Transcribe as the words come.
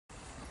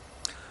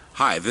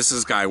Hi, this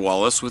is Guy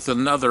Wallace with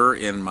another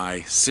in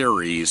my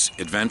series,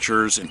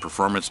 Adventures in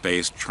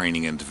Performance-Based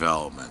Training and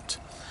Development.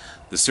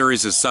 The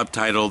series is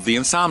subtitled The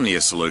Insomnia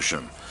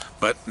Solution,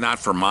 but not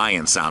for my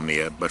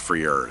insomnia, but for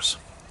yours.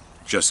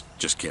 Just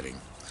kidding.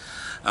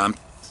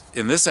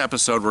 In this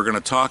episode, we're going to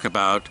talk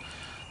about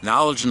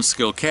knowledge and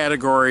skill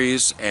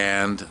categories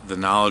and the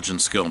knowledge and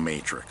skill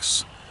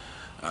matrix.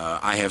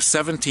 I have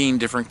 17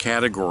 different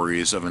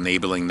categories of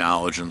enabling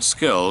knowledge and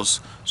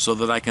skills so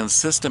that I can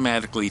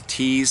systematically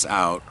tease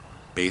out,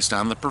 based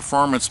on the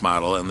performance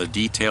model and the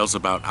details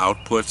about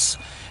outputs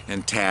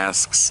and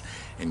tasks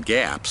and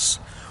gaps,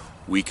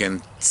 we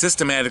can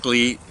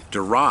systematically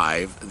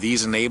derive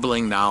these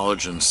enabling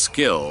knowledge and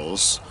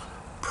skills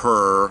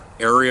per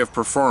area of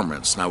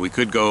performance. Now, we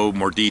could go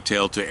more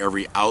detailed to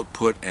every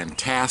output and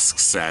task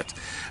set,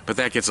 but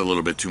that gets a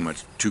little bit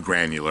too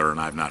granular,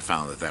 and I've not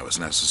found that that was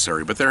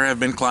necessary. But there have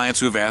been clients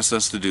who have asked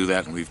us to do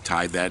that, and we've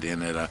tied that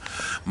in at a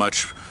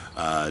much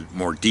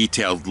more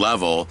detailed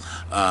level,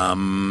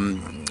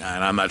 and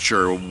I'm not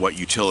sure what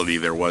utility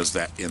there was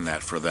in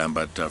that for them,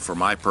 but for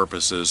my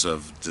purposes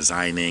of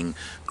designing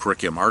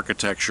curriculum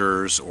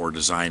architectures or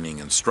designing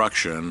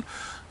instruction,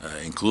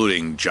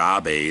 including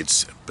job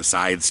aids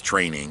besides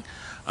training,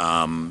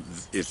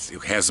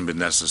 it hasn't been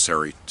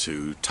necessary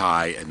to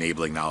tie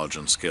enabling knowledge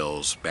and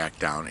skills back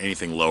down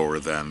anything lower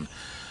than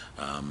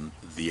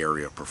the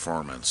area of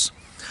performance.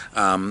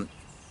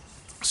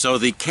 So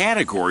the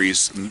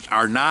categories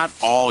are not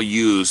all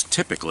used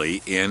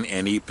typically in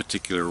any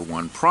particular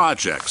one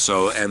project.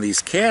 And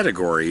these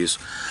categories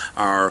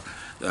are,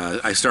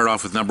 I start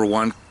off with number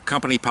one,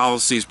 company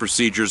policies,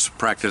 procedures,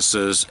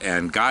 practices,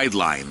 and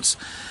guidelines.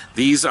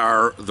 These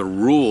are the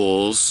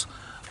rules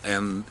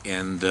and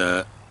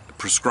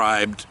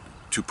prescribed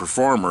to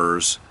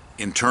performers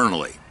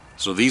internally.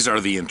 So these are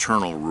the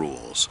internal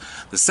rules.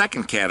 The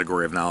second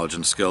category of knowledge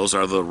and skills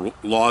are the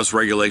laws,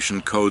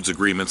 regulation, codes,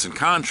 agreements, and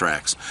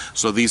contracts.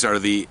 So these are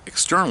the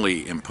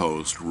externally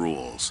imposed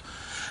rules.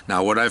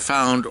 Now, what I've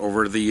found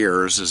over the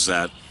years is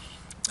that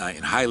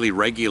in highly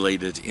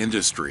regulated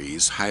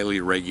industries, highly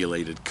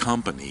regulated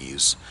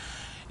companies,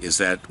 is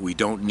that we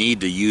don't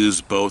need to use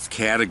both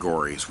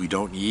categories. We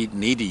don't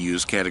need to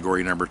use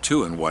category number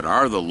two, and what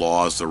are the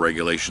laws, the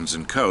regulations,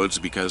 and codes,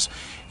 because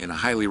in a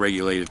highly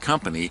regulated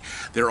company,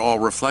 they're all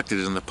reflected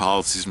in the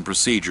policies and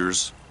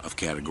procedures of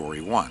category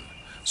one.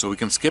 So we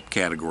can skip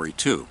category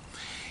two.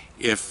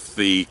 If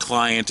the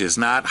client is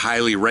not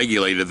highly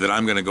regulated, then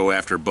I'm going to go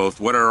after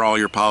both. What are all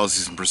your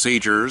policies and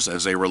procedures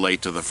as they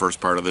relate to the first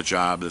part of the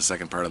job, the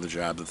second part of the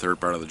job, the third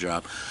part of the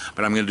job?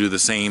 But I'm going to do the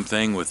same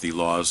thing with the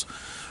laws,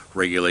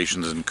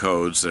 regulations, and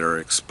codes that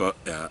are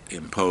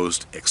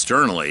imposed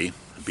externally,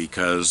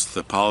 because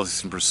the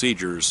policies and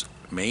procedures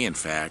may in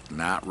fact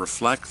not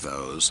reflect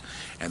those,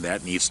 and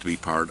that needs to be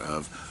part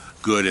of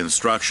good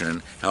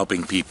instruction,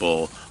 helping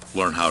people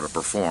learn how to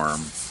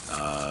perform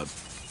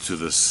to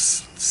the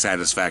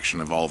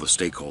satisfaction of all the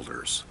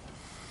stakeholders.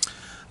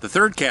 The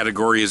third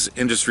category is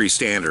industry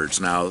standards.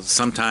 Now,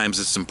 sometimes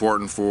it's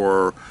important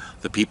for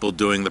the people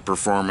doing the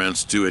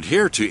performance to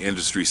adhere to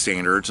industry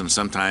standards, and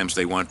sometimes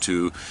they want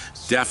to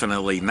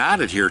definitely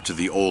not adhere to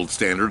the old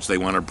standards. They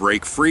want to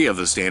break free of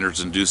the standards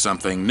and do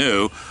something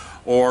new,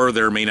 or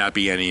there may not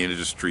be any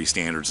industry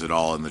standards at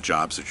all in the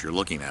jobs that you're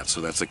looking at.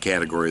 So that's a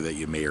category that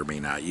you may or may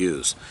not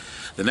use.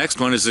 The next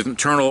one is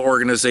internal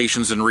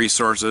organizations and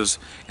resources,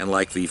 and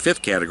like the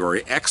fifth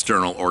category,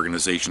 external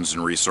organizations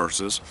and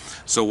resources.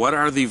 So what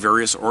are the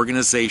various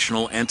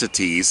organizational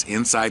entities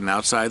inside and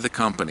outside the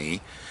company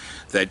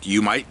that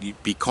you might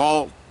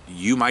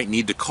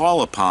need to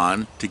call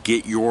upon to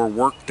get your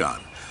work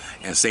done?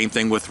 And same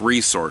thing with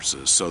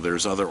resources. So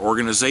there's other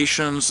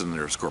organizations, and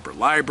there's corporate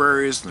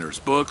libraries, and there's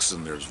books,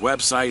 and there's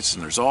websites,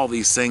 and there's all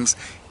these things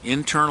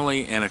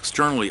internally and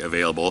externally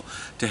available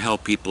to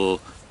help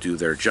people do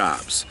their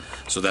jobs.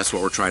 So that's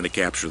what we're trying to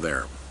capture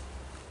there.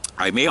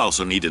 I may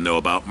also need to know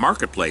about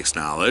marketplace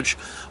knowledge.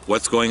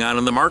 What's going on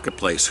in the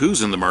marketplace?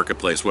 Who's in the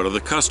marketplace? What are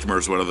the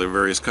customers? What are the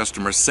various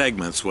customer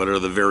segments? What are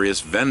the various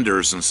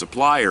vendors and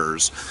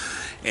suppliers?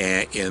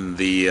 Are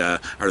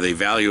they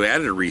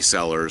value-added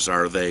resellers?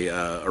 Are they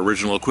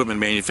original equipment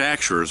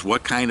manufacturers?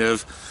 What kind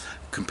of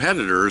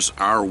competitors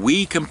are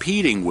we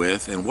competing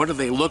with, and what do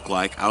they look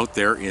like out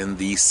there in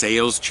the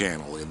sales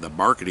channel, in the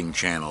marketing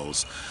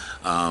channels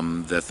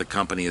that the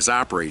company is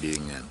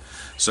operating in?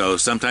 So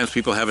sometimes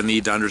people have a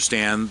need to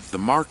understand the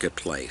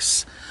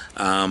marketplace.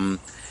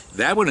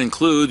 That would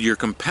include your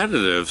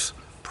competitive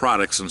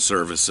products and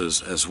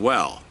services as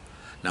well.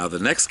 Now, the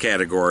next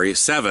category,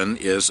 7,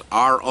 is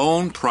our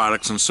own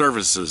products and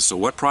services. So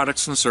what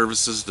products and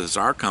services does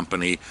our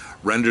company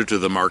render to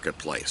the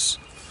marketplace?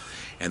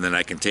 And then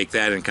I can take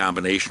that in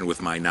combination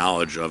with my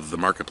knowledge of the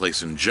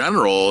marketplace in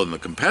general, and the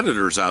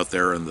competitors out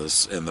there, and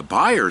the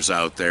buyers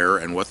out there,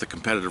 and what the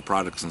competitive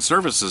products and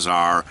services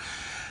are.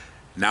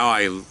 Now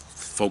I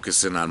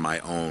focus in on my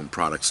own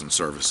products and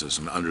services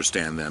and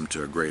understand them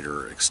to a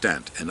greater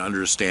extent, and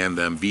understand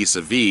them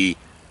vis-a-vis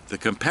the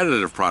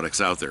competitive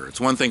products out there.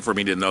 It's one thing for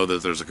me to know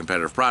that there's a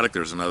competitive product.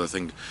 There's another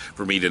thing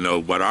for me to know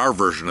what our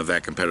version of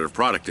that competitive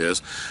product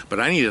is. But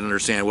I need to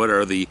understand what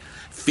are the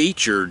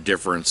feature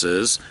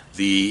differences,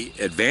 the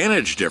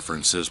advantage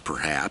differences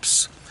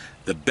perhaps,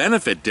 the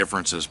benefit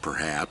differences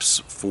perhaps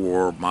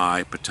for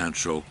my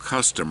potential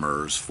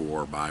customers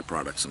for my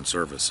products and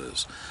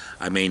services.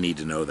 I may need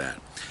to know that.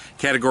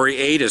 Category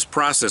 8 is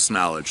process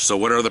knowledge. So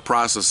what are the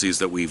processes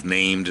that we've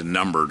named and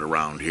numbered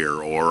around here?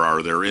 Or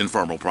are there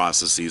informal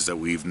processes that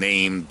we've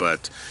named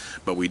but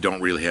we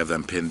don't really have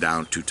them pinned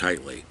down too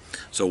tightly?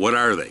 So what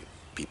are they?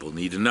 People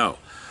need to know.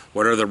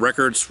 What are the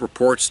records,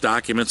 reports,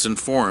 documents, and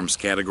forms?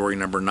 Category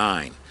number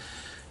 9.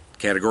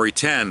 Category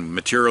 10,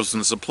 materials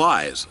and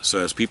supplies. So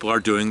as people are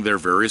doing their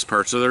various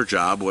parts of their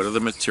job, what are the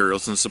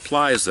materials and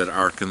supplies that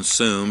are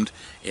consumed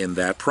in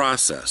that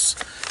process?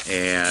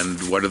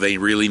 And what do they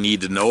really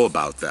need to know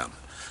about them?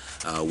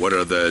 What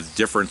are the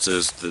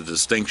differences, the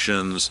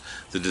distinctions,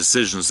 the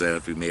decisions that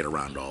have to be made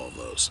around all of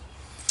those?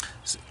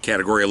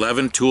 Category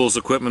 11, tools,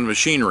 equipment,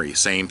 machinery.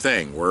 Same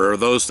thing. Where are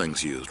those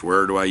things used?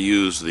 Where do I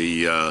use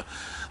the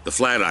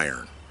flat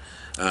iron?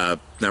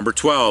 Number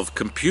 12,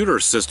 computer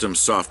systems,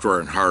 software,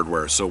 and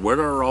hardware. So what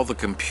are all the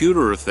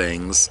computer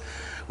things,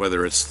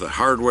 whether it's the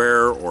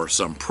hardware or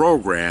some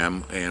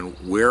program, and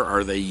where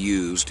are they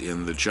used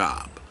in the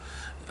job?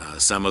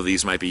 Some of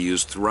these might be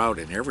used throughout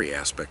in every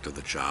aspect of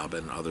the job,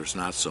 and others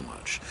not so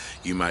much.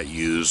 You might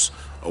use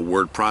a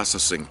word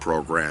processing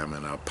program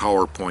and a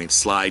PowerPoint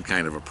slide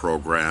kind of a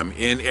program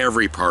in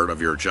every part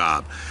of your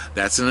job.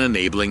 That's an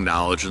enabling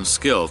knowledge and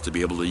skill to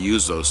be able to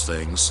use those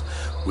things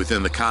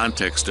within the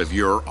context of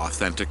your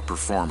authentic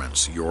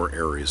performance, your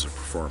areas of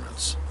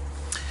performance.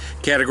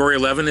 Category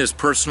 11 is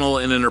personal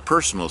and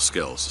interpersonal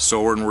skills.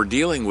 So when we're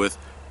dealing with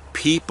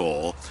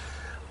people,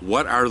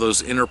 what are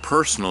those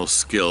interpersonal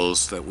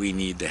skills that we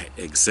need to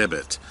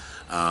exhibit?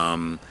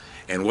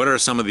 And what are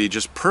some of the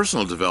just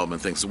personal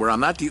development things where I'm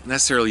not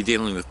necessarily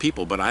dealing with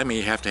people, but I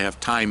may have to have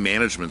time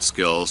management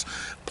skills,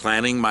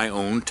 planning my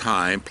own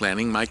time,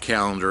 planning my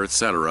calendar,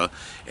 etc.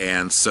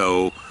 And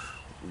so,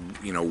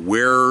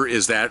 where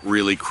is that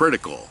really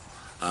critical?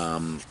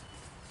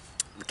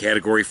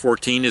 Category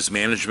 14 is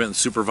management and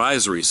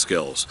supervisory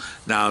skills.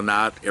 Now,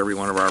 not every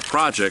one of our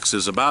projects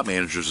is about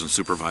managers and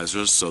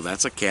supervisors, so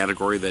that's a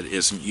category that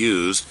isn't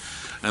used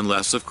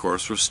unless, of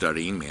course, we're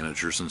studying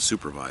managers and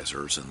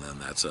supervisors, and then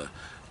that's a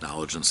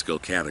knowledge and skill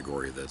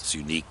category that's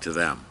unique to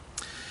them.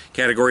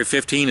 Category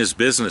 15 is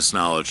business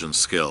knowledge and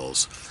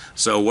skills.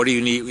 So what do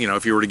you need,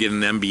 if you were to get an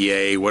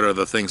MBA, what are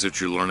the things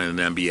that you learn in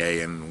an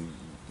MBA, and,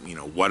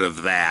 what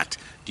of that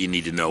do you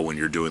need to know when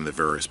you're doing the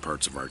various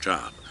parts of our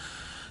job?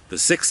 The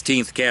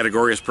 16th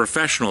category is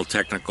professional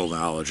technical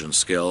knowledge and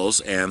skills,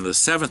 and the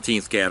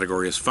 17th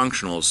category is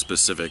functional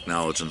specific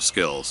knowledge and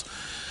skills.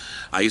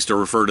 I used to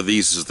refer to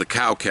these as the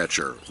cow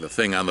catcher, the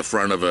thing on the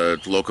front of a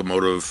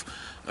locomotive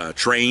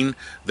train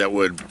that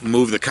would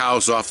move the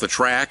cows off the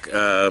track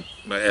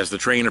as the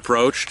train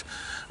approached.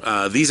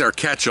 These are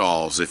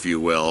catch-alls, if you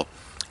will.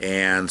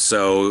 And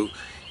so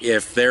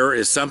if there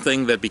is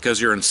something that, because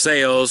you're in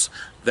sales,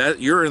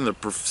 that you're in the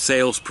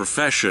sales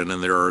profession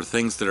and there are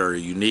things that are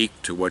unique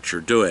to what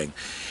you're doing.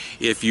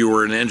 If you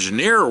were an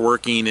engineer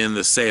working in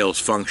the sales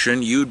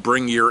function, you'd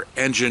bring your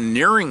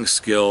engineering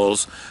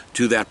skills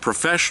to that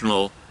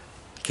professional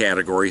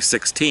category,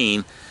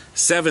 16.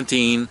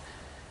 17,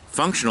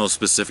 functional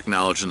specific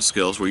knowledge and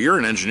skills, where you're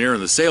an engineer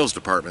in the sales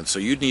department, so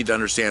you'd need to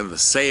understand the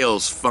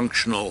sales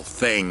functional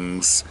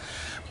things,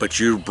 but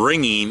you're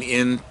bringing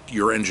in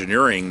your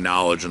engineering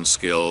knowledge and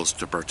skills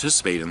to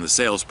participate in the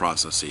sales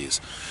processes.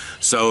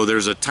 So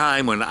there's a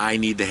time when I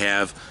need to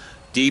have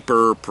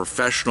deeper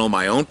professional,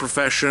 my own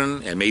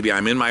profession, and maybe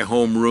I'm in my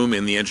home room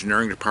in the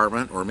engineering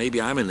department, or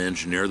maybe I'm an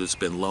engineer that's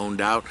been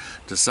loaned out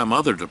to some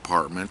other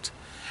department,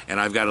 and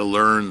I've got to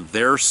learn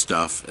their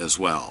stuff as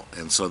well.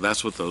 And so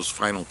that's what those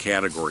final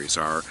categories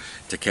are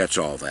to catch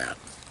all that.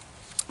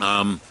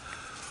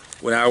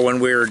 Now, when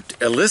we're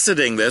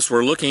eliciting this,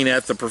 we're looking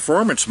at the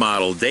performance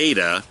model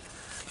data,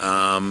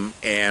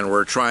 and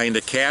we're trying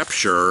to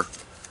capture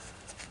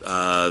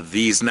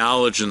these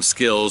knowledge and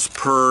skills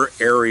per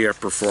area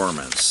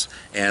performance.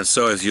 And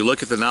so as you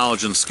look at the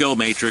knowledge and skill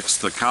matrix,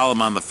 the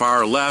column on the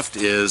far left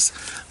is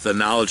the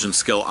knowledge and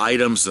skill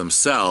items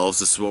themselves.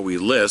 This is what we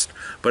list.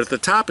 But at the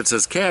top it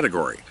says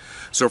category.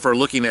 So if we're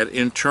looking at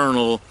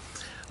internal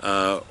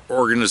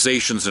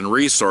organizations and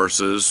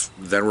resources,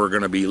 then we're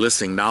going to be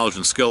listing knowledge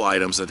and skill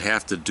items that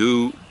have to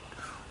do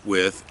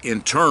with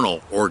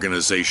internal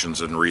organizations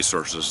and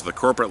resources, the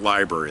corporate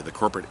library, the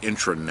corporate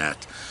intranet,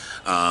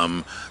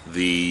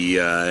 the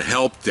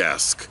help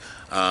desk,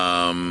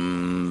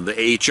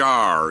 the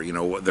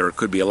HR, there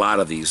could be a lot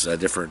of these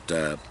different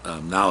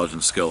knowledge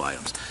and skill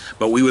items.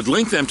 But we would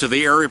link them to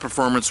the area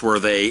performance where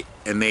they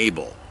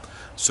enable.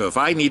 So if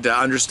I need to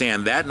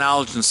understand that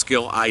knowledge and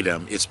skill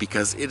item, it's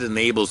because it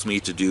enables me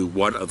to do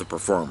one of the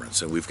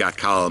performance. And we've got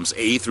columns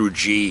A through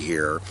G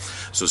here,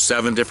 so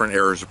 7 different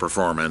areas of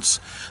performance.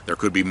 There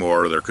could be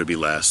more, there could be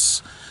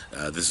less.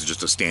 This is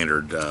just a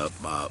standard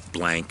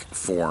blank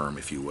form,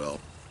 if you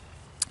will.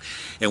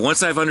 And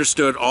once I've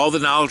understood all the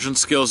knowledge and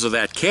skills of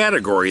that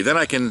category, then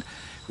I can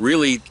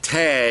really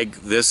tag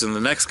this in the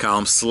next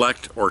column,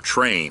 select or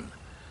train,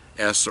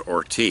 S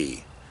or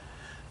T.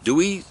 Do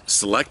we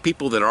select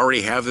people that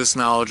already have this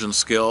knowledge and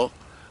skill?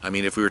 I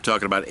mean, if we were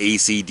talking about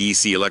AC,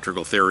 DC,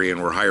 electrical theory,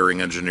 and we're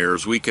hiring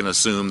engineers, we can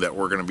assume that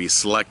we're going to be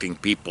selecting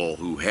people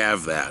who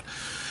have that.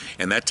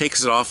 And that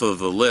takes it off of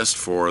the list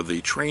for the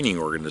training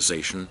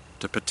organization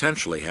to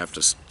potentially have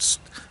to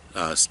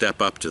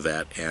step up to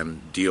that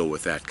and deal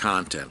with that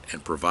content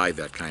and provide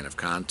that kind of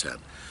content.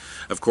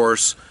 Of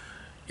course,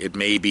 it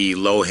may be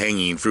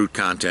low-hanging fruit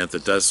content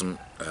that doesn't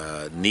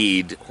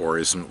need or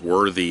isn't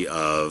worthy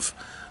of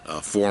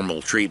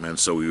formal treatment,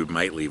 so we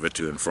might leave it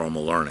to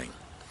informal learning.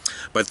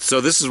 But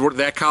so this is where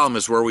that column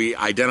is where we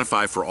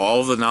identify for all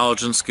of the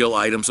knowledge and skill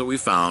items that we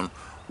found,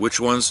 which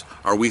ones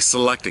are we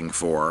selecting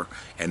for,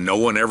 and no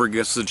one ever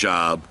gets the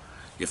job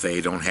if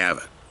they don't have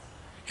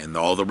it. And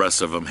all the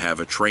rest of them have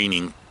a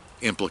training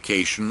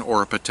implication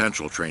or a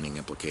potential training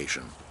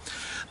implication.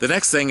 The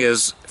next thing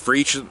is, for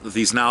each of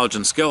these knowledge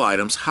and skill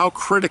items, how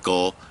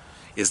critical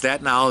is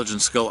that knowledge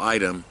and skill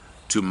item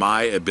to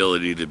my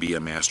ability to be a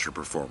master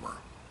performer?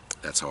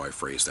 That's how I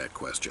phrase that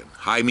question.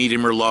 High,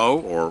 medium, or low,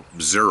 or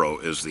 0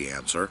 is the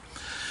answer.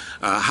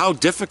 How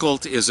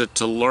difficult is it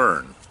to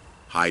learn?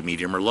 High,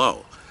 medium, or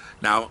low?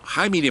 Now,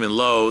 high, medium, and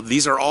low,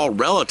 these are all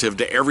relative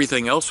to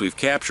everything else we've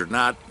captured,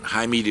 not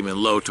high, medium, and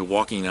low to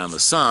walking on the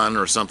sun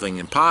or something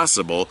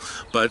impossible,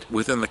 but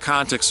within the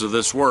context of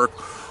this work,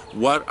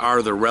 what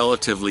are the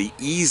relatively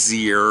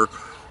easier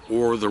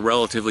or the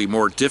relatively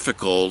more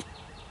difficult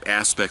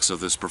aspects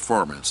of this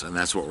performance? And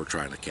that's what we're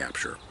trying to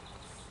capture.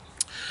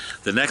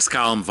 The next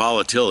column,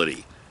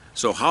 volatility.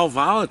 So how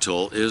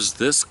volatile is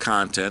this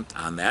content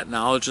on that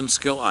knowledge and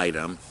skill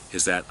item?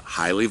 Is that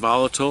highly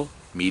volatile,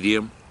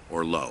 medium,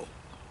 or low,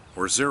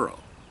 or 0?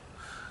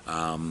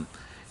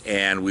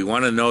 And we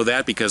want to know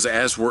that because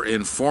as we're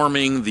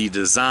informing the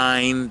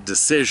design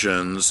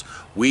decisions,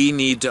 we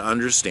need to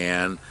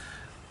understand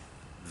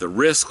the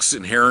risks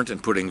inherent in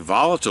putting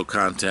volatile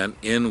content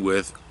in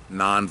with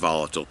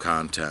non-volatile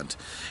content.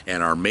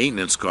 And our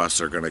maintenance costs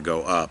are going to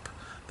go up.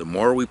 The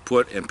more we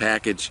put and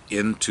package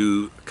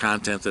into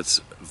content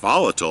that's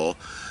volatile,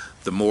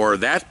 the more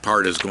that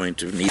part is going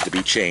to need to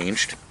be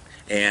changed,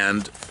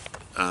 and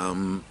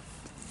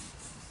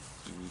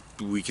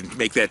we can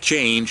make that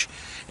change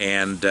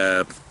and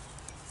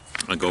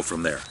go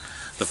from there.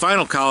 The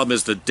final column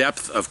is the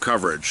depth of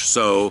coverage.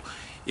 So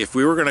if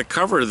we were going to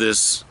cover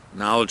this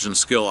knowledge and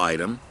skill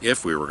item,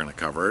 if we were going to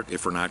cover it,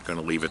 if we're not going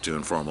to leave it to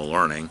informal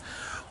learning,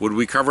 would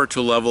we cover it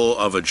to a level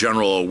of a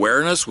general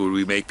awareness? Would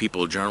we make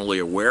people generally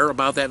aware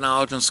about that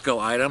knowledge and skill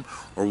item?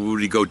 Or would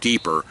we go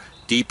deeper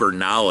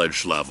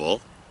knowledge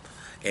level?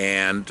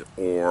 And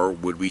or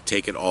would we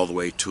take it all the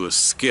way to a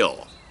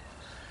skill?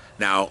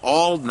 Now,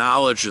 all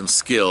knowledge and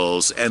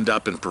skills end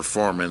up in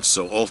performance,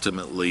 so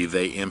ultimately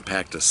they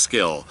impact a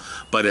skill.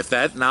 But if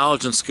that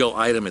knowledge and skill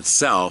item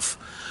itself,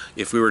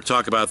 if we were to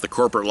talk about the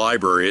corporate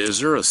library, is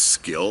there a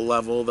skill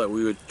level that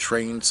we would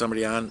train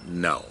somebody on?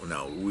 No.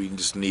 We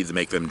just need to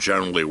make them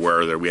generally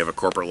aware that we have a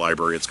corporate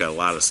library. It's got a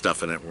lot of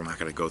stuff in it. We're not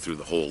going to go through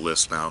the whole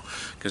list now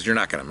because you're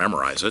not going to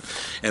memorize it.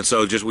 And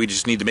so we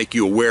just need to make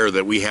you aware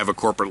that we have a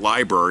corporate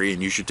library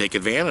and you should take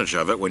advantage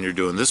of it when you're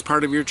doing this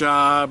part of your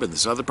job and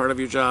this other part of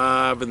your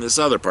job and this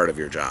other part of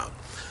your job.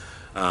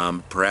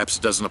 Perhaps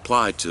it doesn't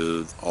apply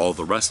to all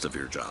the rest of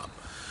your job.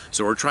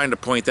 So we're trying to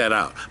point that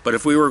out. But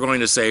if we were going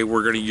to say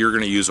you're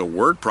going to use a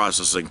word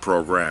processing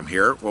program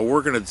here, well,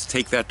 we're going to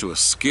take that to a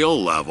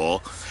skill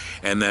level,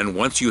 and then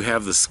once you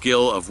have the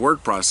skill of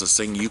word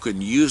processing, you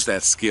can use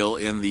that skill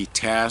in the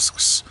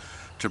tasks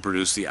to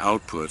produce the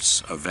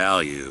outputs of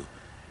value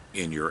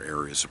in your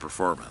areas of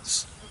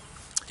performance.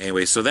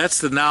 Anyway, so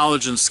that's the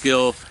knowledge and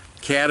skill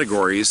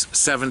categories,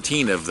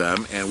 17 of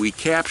them, and we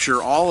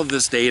capture all of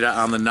this data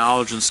on the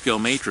knowledge and skill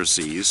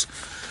matrices.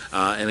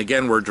 And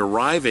again, we're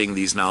deriving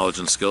these knowledge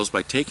and skills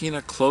by taking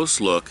a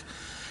close look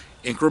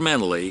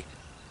incrementally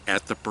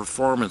at the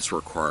performance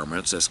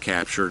requirements as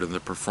captured in the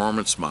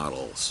performance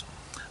models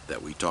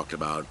that we talked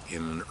about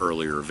in an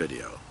earlier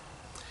video.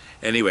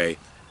 Anyway,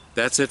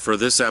 that's it for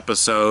this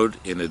episode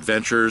in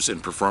Adventures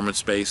in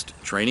Performance-Based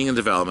Training and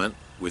Development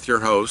with your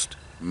host,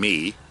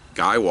 me,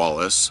 Guy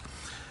Wallace.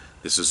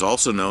 This is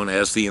also known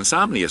as the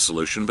insomnia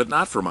solution, but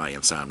not for my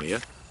insomnia,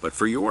 but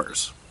for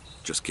yours.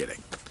 Just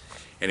kidding.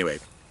 Anyway,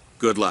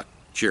 good luck.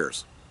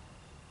 Cheers.